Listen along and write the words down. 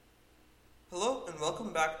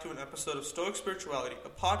welcome back to an episode of Stoic Spirituality, a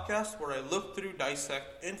podcast where I look through,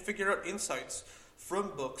 dissect, and figure out insights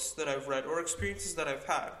from books that I've read or experiences that I've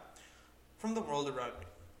had from the world around me.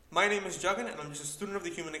 My name is Jagan, and I'm just a student of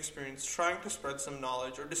the human experience trying to spread some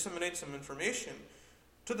knowledge or disseminate some information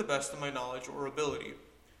to the best of my knowledge or ability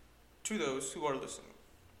to those who are listening.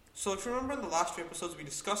 So if you remember in the last few episodes, we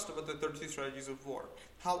discussed about the 33 strategies of war.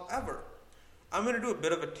 However, I'm going to do a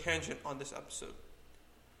bit of a tangent on this episode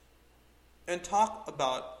and talk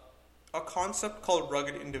about a concept called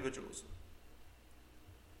rugged individualism.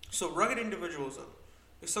 So rugged individualism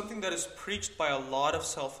is something that is preached by a lot of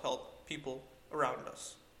self-help people around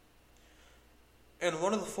us. And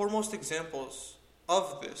one of the foremost examples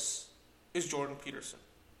of this is Jordan Peterson.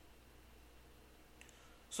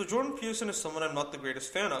 So Jordan Peterson is someone I'm not the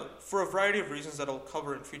greatest fan of for a variety of reasons that I'll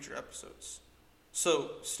cover in future episodes.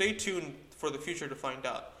 So stay tuned for the future to find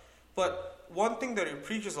out. But one thing that he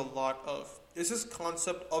preaches a lot of is this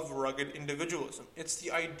concept of rugged individualism. It's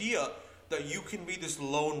the idea that you can be this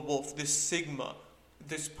lone wolf, this sigma,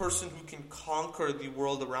 this person who can conquer the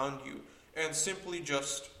world around you and simply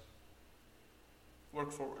just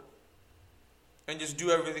work forward and just do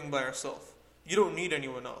everything by yourself. You don't need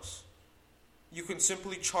anyone else. You can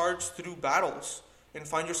simply charge through battles and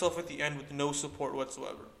find yourself at the end with no support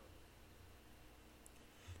whatsoever.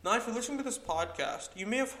 Now, if you're listening to this podcast, you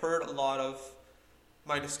may have heard a lot of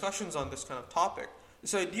my discussions on this kind of topic.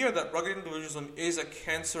 This idea that rugged individualism is a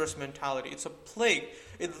cancerous mentality. It's a plague.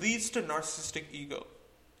 It leads to narcissistic ego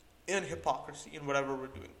and hypocrisy in whatever we're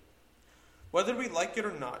doing. Whether we like it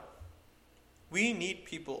or not, we need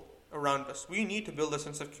people around us. We need to build a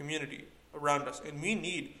sense of community around us. And we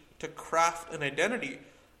need to craft an identity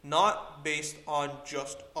not based on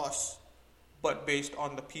just us, but based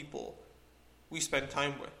on the people we spend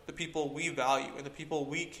time with, the people we value, and the people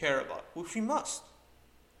we care about, which we must.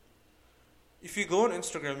 If you go on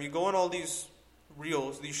Instagram, you go on all these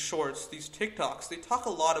reels, these shorts, these TikToks, they talk a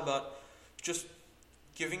lot about just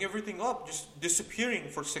giving everything up, just disappearing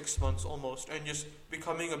for 6 months almost, and just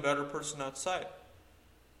becoming a better person outside.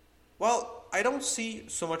 Well, I don't see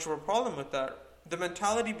so much of a problem with that. The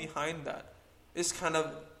mentality behind that is kind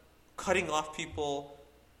of cutting off people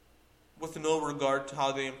with no regard to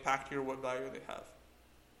how they impact you or what value they have.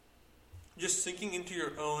 Just sinking into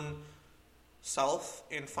your own self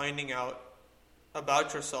and finding out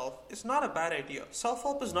about yourself is not a bad idea.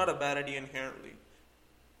 Self-help is not a bad idea inherently.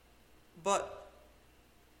 But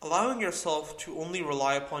allowing yourself to only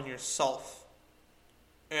rely upon yourself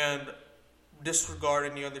and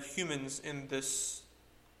disregard any other humans in this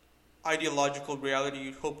ideological reality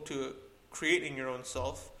you hope to create in your own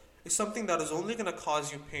self is something that is only going to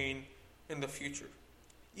cause you pain in the future.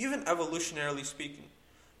 Even evolutionarily speaking,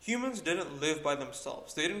 humans didn't live by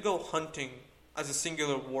themselves. They didn't go hunting as a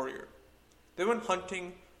singular warrior. They went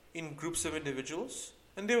hunting in groups of individuals,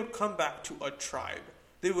 and they would come back to a tribe.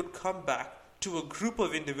 They would come back to a group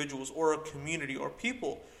of individuals or a community or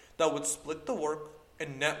people that would split the work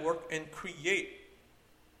and network and create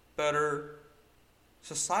better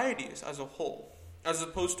societies as a whole, as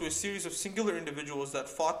opposed to a series of singular individuals that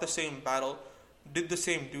fought the same battle, did the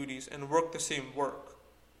same duties, and worked the same work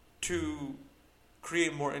to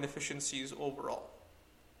create more inefficiencies overall.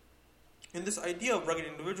 And this idea of rugged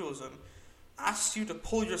individualism asks you to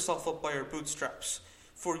pull yourself up by your bootstraps,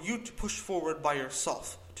 for you to push forward by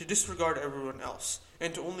yourself, to disregard everyone else,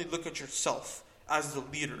 and to only look at yourself as the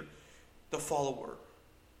leader, the follower,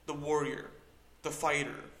 the warrior, the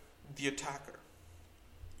fighter, the attacker.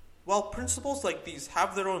 While principles like these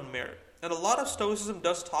have their own merit, and a lot of Stoicism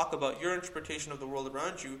does talk about your interpretation of the world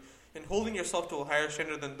around you and holding yourself to a higher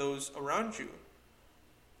standard than those around you,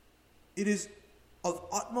 it is of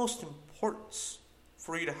utmost importance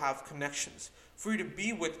for you to have connections, for you to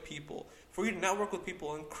be with people, for you to network with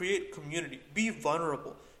people and create community, be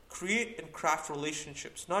vulnerable, create and craft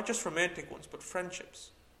relationships, not just romantic ones, but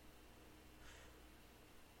friendships.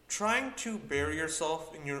 Trying to bury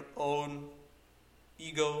yourself in your own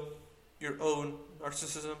ego, your own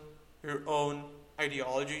narcissism, your own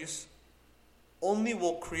ideologies, only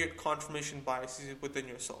will create confirmation biases within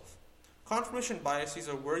yourself. Confirmation biases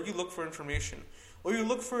are where you look for information, or you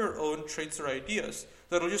look for your own traits or ideas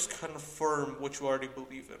that will just confirm what you already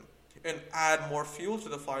believe in, and add more fuel to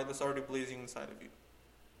the fire that's already blazing inside of you.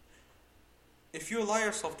 If you allow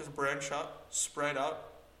yourself to branch out, spread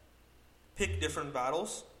out, pick different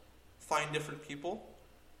battles, find different people,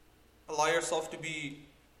 allow yourself to be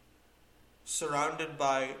surrounded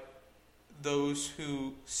by those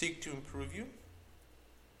who seek to improve you,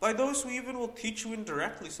 by those who even will teach you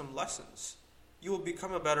indirectly some lessons, you will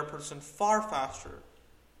become a better person far faster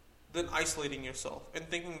than isolating yourself and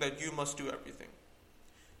thinking that you must do everything.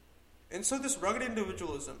 And so this rugged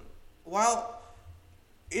individualism, while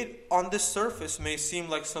it on this surface may seem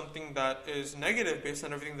like something that is negative based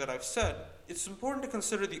on everything that I've said, it's important to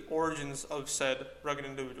consider the origins of said rugged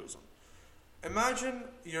individualism. Imagine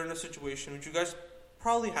you're in a situation, which you guys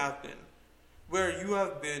probably have been, where you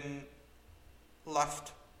have been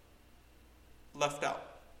left out.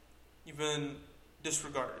 You've been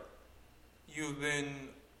disregarded. You've been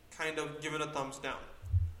kind of given a thumbs down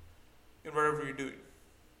in whatever you're doing.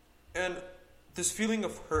 And this feeling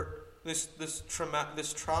of hurt, this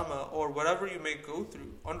trauma, or whatever you may go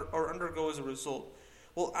through or undergo as a result,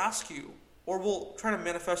 will ask you, or will try to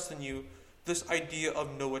manifest in you, this idea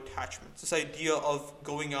of no attachment, this idea of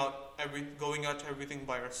going out to everything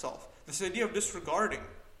by yourself, this idea of disregarding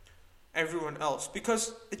everyone else,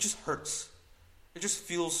 because it just hurts. It just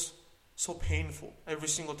feels so painful every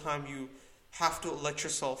single time you have to let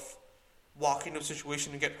yourself walk into a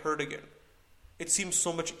situation and get hurt again. It seems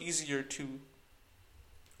so much easier to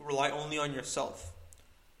rely only on yourself,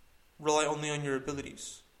 rely only on your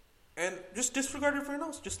abilities, and just disregard everyone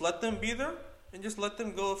else. Just let them be there and just let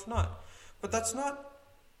them go if not. But that's not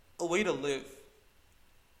a way to live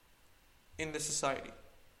in this society.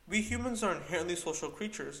 We humans are inherently social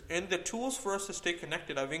creatures, and the tools for us to stay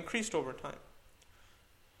connected have increased over time.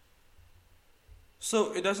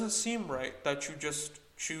 So it doesn't seem right that you just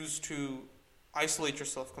choose to isolate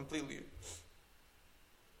yourself completely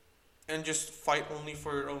and just fight only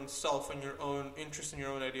for your own self and your own interests and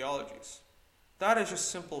your own ideologies. That is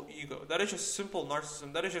just simple ego. That is just simple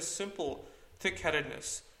narcissism. That is just simple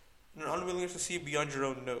thick-headedness and an unwillingness to see beyond your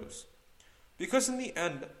own nose. Because in the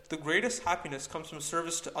end, the greatest happiness comes from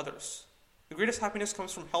service to others. The greatest happiness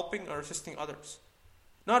comes from helping or assisting others,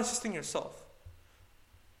 not assisting yourself.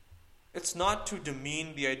 It's not to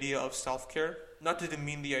demean the idea of self-care, not to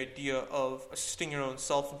demean the idea of assisting your own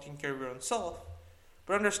self and taking care of your own self,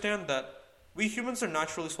 but understand that we humans are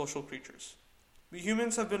naturally social creatures. We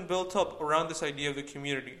humans have been built up around this idea of the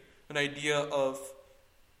community, an idea of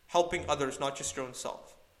helping others, not just your own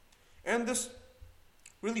self. And this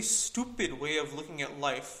really stupid way of looking at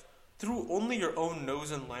life through only your own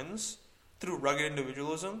nose and lens, through rugged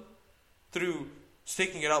individualism, through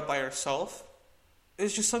staking it out by yourself,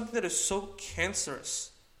 is just something that is so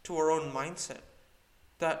cancerous to our own mindset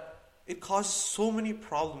that it causes so many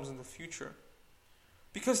problems in the future.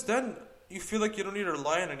 Because then you feel like you don't need to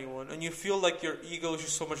rely on anyone, and you feel like your ego is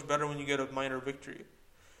just so much better when you get a minor victory.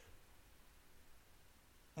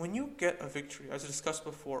 When you get a victory, as I discussed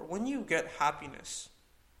before, when you get happiness,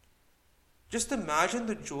 just imagine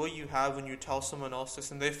the joy you have when you tell someone else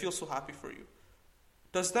this and they feel so happy for you.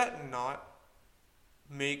 Does that not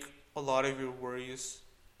make a lot of your worries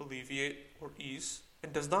alleviate or ease?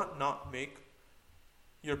 And does that not make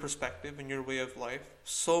your perspective and your way of life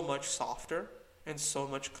so much softer and so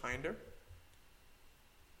much kinder?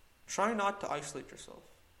 Try not to isolate yourself.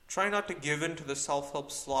 Try not to give in to the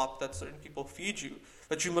self-help slop that certain people feed you,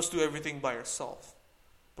 that you must do everything by yourself.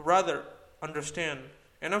 But rather, understand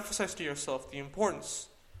and emphasize to yourself the importance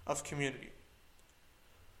of community.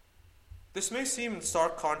 This may seem in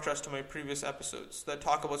stark contrast to my previous episodes that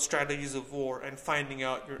talk about strategies of war and finding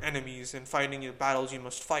out your enemies and finding your battles you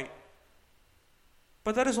must fight.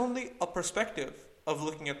 But that is only a perspective of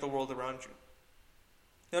looking at the world around you.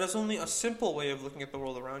 That is only a simple way of looking at the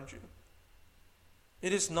world around you.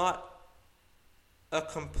 It is not a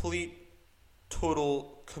complete,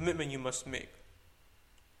 total commitment you must make.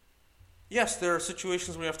 Yes, there are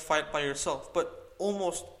situations where you have to fight by yourself, but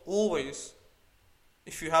almost always,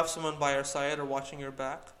 if you have someone by your side or watching your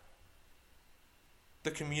back, the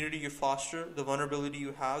community you foster, the vulnerability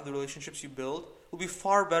you have, the relationships you build, will be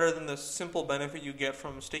far better than the simple benefit you get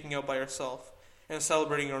from staking out by yourself and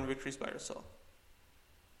celebrating your own victories by yourself.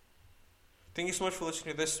 Thank you so much for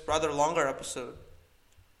listening to this rather longer episode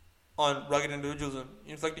on rugged individualism.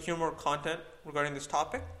 If you'd like to hear more content regarding this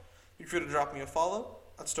topic, be sure to drop me a follow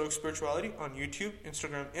at Stoic Spirituality on YouTube,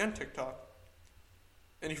 Instagram, and TikTok.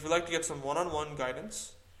 And if you'd like to get some one-on-one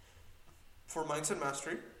guidance for mindset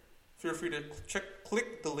mastery, feel free to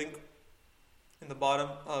click the link in the bottom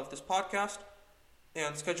of this podcast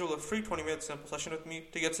and schedule a free 20-minute sample session with me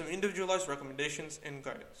to get some individualized recommendations and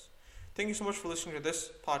guidance. Thank you so much for listening to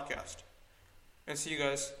this podcast, and see you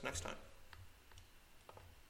guys next time.